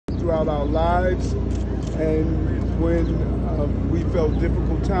throughout our lives. And when we felt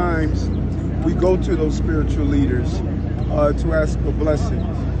difficult times, we go to those spiritual leaders to ask for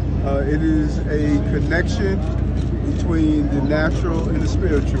blessings. It is a connection between the natural and the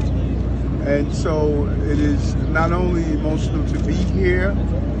spiritual. And so it is not only emotional to be here,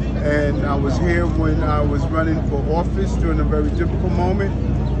 and I was here when I was running for office during a very difficult moment,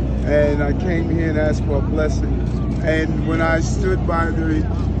 and I came here and asked for a blessing. And when I stood by the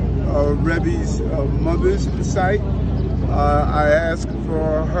Rebbe's mother's site, I asked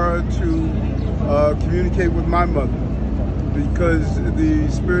for her to communicate with my mother, because the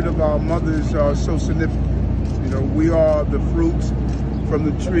spirit of our mothers are so significant. You know, we are the fruits from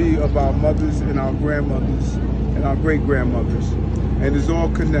the tree of our mothers and our grandmothers and our great-grandmothers. And it's all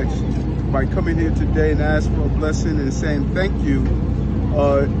connection. By coming here today and asking for a blessing and saying thank you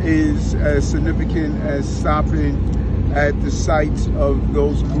is as significant as stopping at the sites of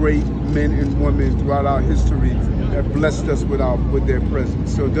those great men and women throughout our history that blessed us with their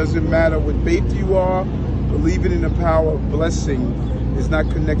presence. So it doesn't matter what faith you are, believing in the power of blessing is not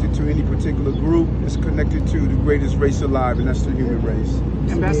connected to any particular group. It's connected to the greatest race alive, and that's the human race.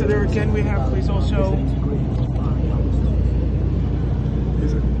 Ambassador, can we have please also...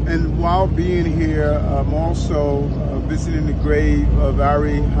 And while being here, I'm also visiting the grave of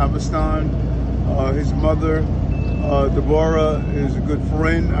Ari Havastan. His mother, Deborah, is a good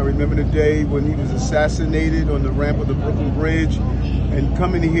friend. I remember the day when he was assassinated on the ramp of the Brooklyn Bridge, and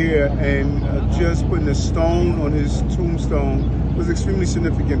coming here and just putting a stone on his tombstone was extremely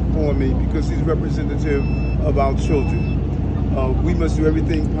significant for me, because he's representative of our children. We must do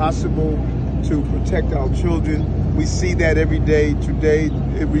everything possible to protect our children. We see that every day. Today,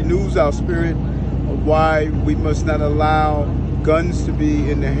 it renews our spirit of why we must not allow guns to be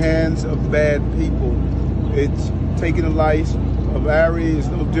in the hands of bad people. It's taking the life of Ari is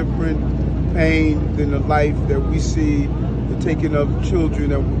no different pain than the life that we see the taking of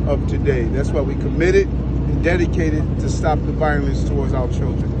children of today. That's why we committed and dedicated to stop the violence towards our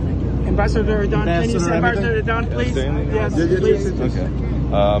children. Ambassador Don, can you say Ambassador Don, please? Yes, please. Okay.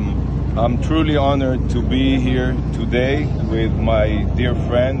 I'm truly honored to be here today with my dear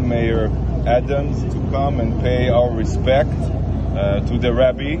friend, Mayor Adams, to come and pay our respect to the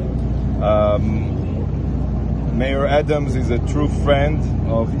Rebbe. Mayor Adams is a true friend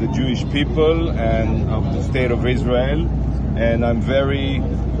of the Jewish people and of the state of Israel, and I'm very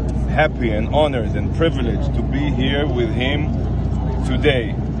happy and honored and privileged to be here with him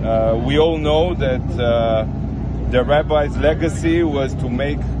today. We all know that the Rabbi's legacy was to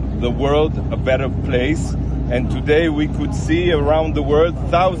make the world a better place, and today we could see around the world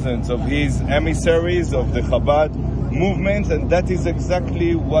thousands of his emissaries of the Chabad movement, and that is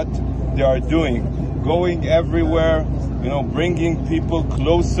exactly what they are doing, going everywhere, you know, bringing people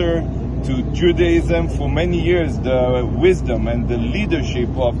closer to Judaism. For many years, the wisdom and the leadership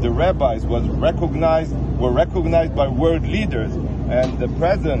of the rabbis were recognized by world leaders, and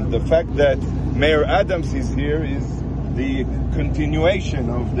the fact that Mayor Adams is here is the continuation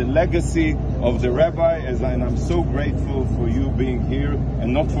of the legacy of the Rabbi, and I'm so grateful for you being here,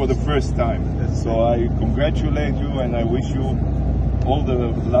 and not for the first time. So I congratulate you, and I wish you all the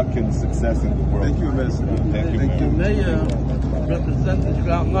luck and success in the world. Thank you, Ambassador. Thank you. The mayor represented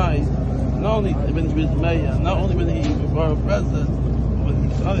Crown Nice, not only when he was mayor, not only when he was president, but he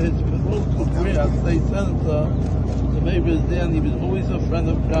started his political career as state senator. The mayor was there, and he was always a friend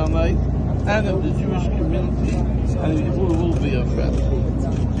of Crown Nice and of the Jewish community, and he will be a friend.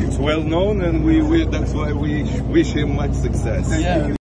 It's well known, and that's why we wish him much success. Yeah.